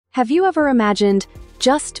Have you ever imagined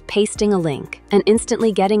just pasting a link and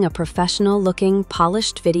instantly getting a professional-looking,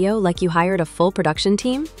 polished video like you hired a full production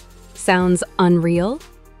team? Sounds unreal?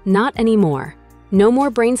 Not anymore. No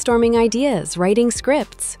more brainstorming ideas, writing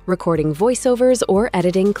scripts, recording voiceovers, or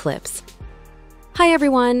editing clips. Hi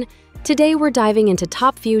everyone! Today we're diving into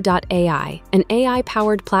Topview AI, an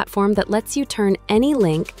AI-powered platform that lets you turn any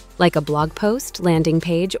link, like a blog post, landing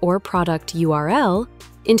page, or product URL,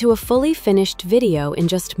 into a fully finished video in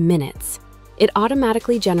just minutes. It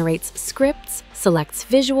automatically generates scripts, selects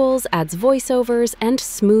visuals, adds voiceovers, and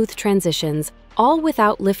smooth transitions, all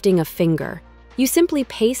without lifting a finger. You simply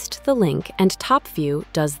paste the link and Topview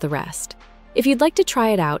does the rest. If you'd like to try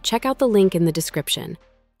it out, check out the link in the description.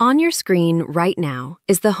 On your screen right now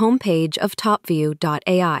is the homepage of Topview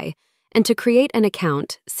AI, and to create an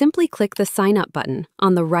account, simply click the Sign Up button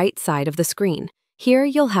on the right side of the screen. Here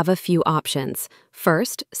you'll have a few options.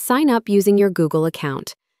 First, sign up using your Google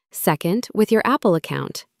account. Second, with your Apple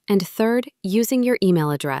account. And third, using your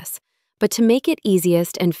email address. But to make it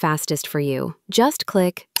easiest and fastest for you, just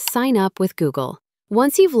click Sign Up with Google.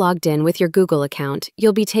 Once you've logged in with your Google account,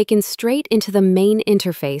 you'll be taken straight into the main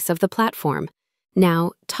interface of the platform.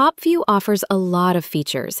 Now, Topview offers a lot of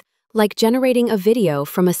features, like generating a video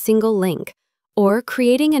from a single link, or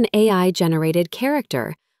creating an AI-generated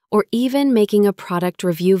character, or even making a product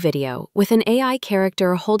review video with an AI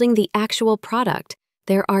character holding the actual product.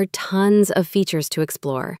 There are tons of features to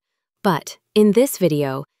explore. But in this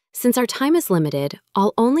video, since our time is limited,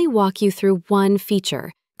 I'll only walk you through one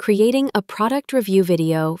feature, creating a product review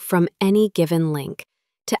video from any given link.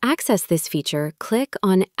 To access this feature, click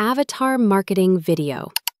on Avatar Marketing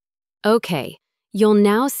Video. Okay, you'll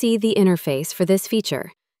now see the interface for this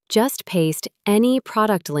feature. Just paste any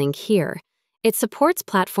product link here. It supports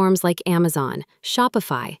platforms like Amazon,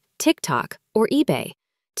 Shopify, TikTok, or eBay.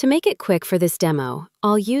 To make it quick for this demo,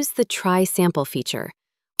 I'll use the Try Sample feature.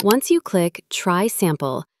 Once you click Try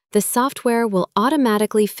Sample, the software will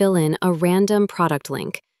automatically fill in a random product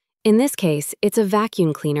link. In this case, it's a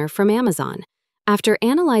vacuum cleaner from Amazon. After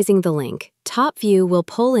analyzing the link, Topview will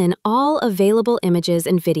pull in all available images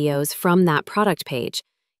and videos from that product page.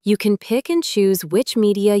 You can pick and choose which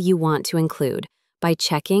media you want to include by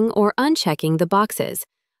checking or unchecking the boxes.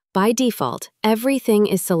 By default, everything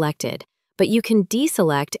is selected, but you can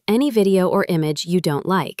deselect any video or image you don't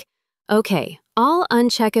like. Okay, I'll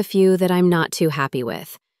uncheck a few that I'm not too happy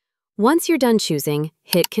with. Once you're done choosing,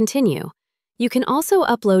 hit Continue. You can also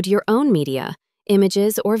upload your own media,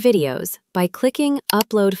 images, or videos by clicking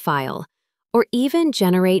Upload File, or even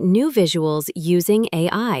generate new visuals using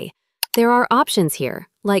AI. There are options here,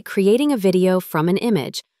 like creating a video from an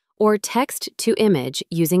image, or text to image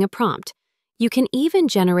using a prompt. You can even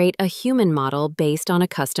generate a human model based on a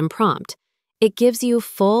custom prompt. It gives you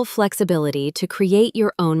full flexibility to create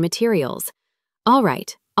your own materials. All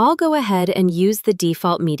right, I'll go ahead and use the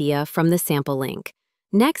default media from the sample link.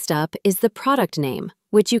 Next up is the product name,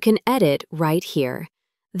 which you can edit right here.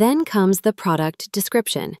 Then comes the product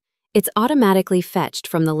description. It's automatically fetched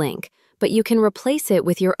from the link, but you can replace it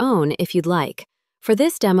with your own if you'd like. For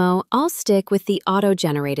this demo, I'll stick with the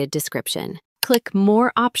auto-generated description. Click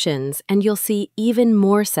More Options and you'll see even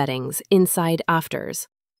more settings inside Afters.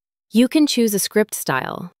 You can choose a script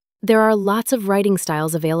style. There are lots of writing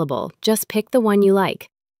styles available, just pick the one you like.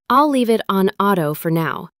 I'll leave it on Auto for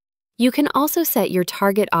now. You can also set your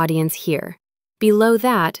target audience here. Below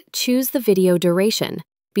that, choose the video duration,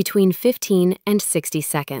 between 15 and 60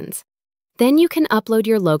 seconds. Then you can upload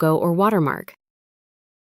your logo or watermark.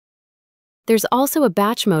 There's also a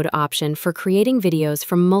batch mode option for creating videos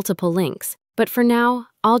from multiple links, but for now,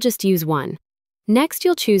 I'll just use one. Next,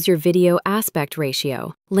 you'll choose your video aspect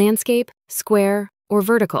ratio, landscape, square, or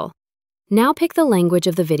vertical. Now pick the language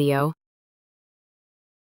of the video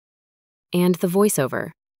and the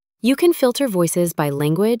voiceover. You can filter voices by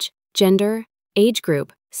language, gender, age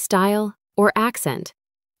group, style, or accent.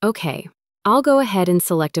 Okay, I'll go ahead and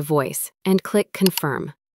select a voice and click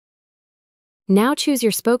Confirm. Now choose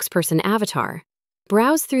your spokesperson avatar.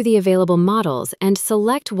 Browse through the available models and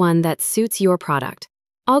select one that suits your product.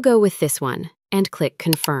 I'll go with this one and click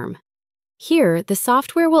Confirm. Here, the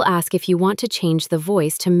software will ask if you want to change the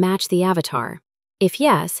voice to match the avatar. If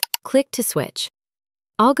yes, click to switch.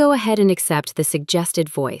 I'll go ahead and accept the suggested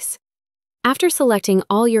voice. After selecting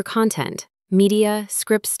all your content, media,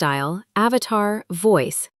 script style, avatar,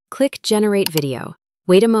 voice, click Generate Video.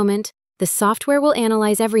 Wait a moment. The software will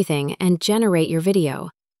analyze everything and generate your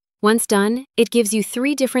video. Once done, it gives you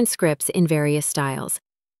 3 different scripts in various styles.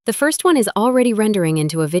 The first one is already rendering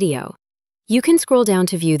into a video. You can scroll down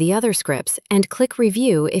to view the other scripts and click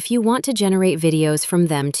Review if you want to generate videos from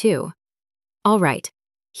them too. All right,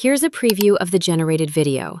 Here's a preview of the generated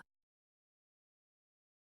video.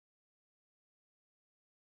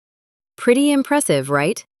 Pretty impressive,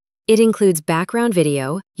 right? It includes background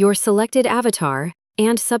video, your selected avatar,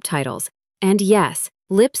 and subtitles. And yes,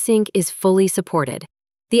 lip sync is fully supported.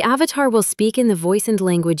 The avatar will speak in the voice and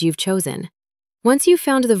language you've chosen. Once you've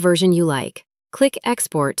found the version you like, click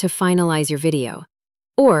Export to finalize your video.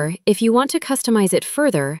 Or, if you want to customize it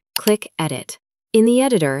further, click Edit. In the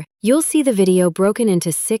editor, you'll see the video broken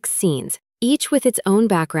into 6 scenes, each with its own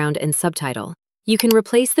background and subtitle. You can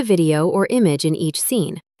replace the video or image in each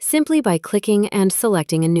scene, simply by clicking and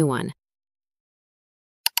selecting a new one.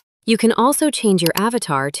 You can also change your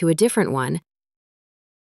avatar to a different one,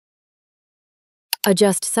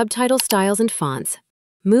 adjust subtitle styles and fonts,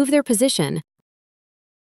 move their position,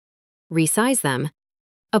 resize them.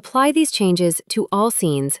 Apply these changes to all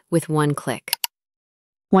scenes with one click.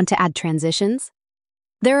 Want to add transitions?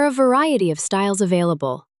 There are a variety of styles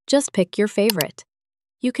available. Just pick your favorite.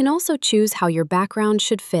 You can also choose how your background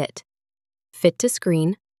should fit. Fit to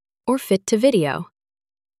screen or fit to video.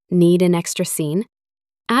 Need an extra scene?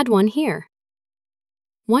 Add one here.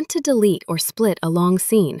 Want to delete or split a long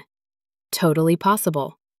scene? Totally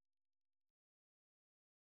possible.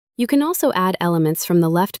 You can also add elements from the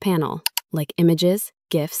left panel, like images,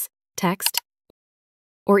 GIFs, text,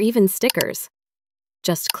 or even stickers.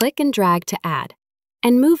 Just click and drag to add,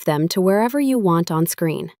 and move them to wherever you want on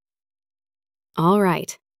screen. All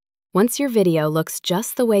right. Once your video looks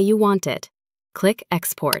just the way you want it, click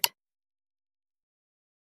Export.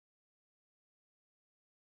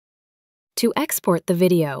 To export the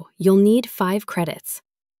video, you'll need 5 credits.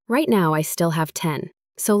 Right now, I still have 10,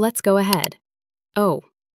 so let's go ahead. Oh.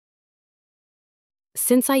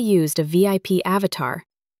 Since I used a VIP avatar,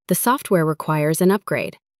 the software requires an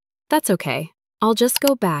upgrade. That's okay. I'll just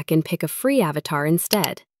go back and pick a free avatar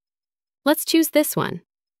instead. Let's choose this one.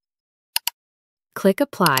 Click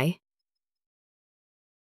Apply.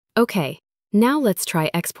 Okay, now let's try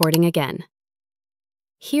exporting again.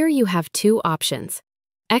 Here you have 2 options.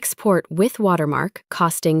 Export with watermark,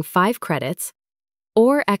 costing 5 credits,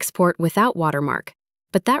 or export without watermark,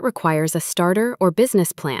 but that requires a starter or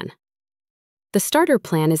business plan. The starter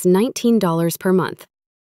plan is $19 per month,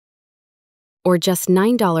 or just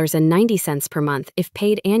 $9.90 per month if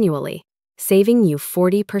paid annually, saving you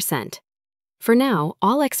 40%. For now,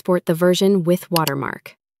 I'll export the version with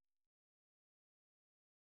watermark.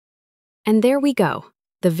 And there we go.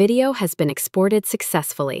 The video has been exported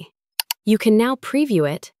successfully. You can now preview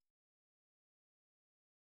it,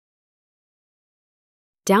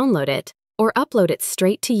 download it, or upload it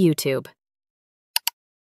straight to YouTube.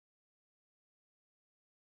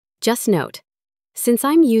 Just note, since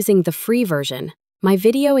I'm using the free version, my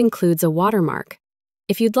video includes a watermark.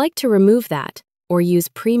 If you'd like to remove that, or use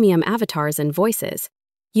premium avatars and voices,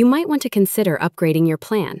 you might want to consider upgrading your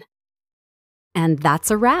plan. And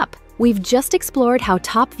that's a wrap! We've just explored how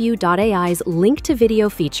Topview AI's link-to-video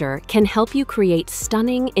feature can help you create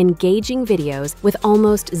stunning, engaging videos with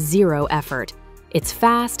almost zero effort. It's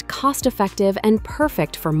fast, cost-effective, and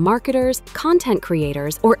perfect for marketers, content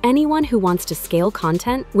creators, or anyone who wants to scale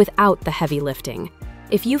content without the heavy lifting.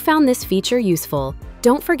 If you found this feature useful,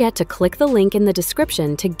 don't forget to click the link in the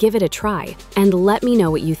description to give it a try, and let me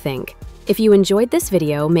know what you think. If you enjoyed this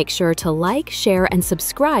video, make sure to like, share, and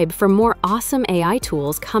subscribe for more awesome AI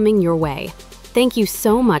tools coming your way. Thank you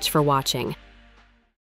so much for watching.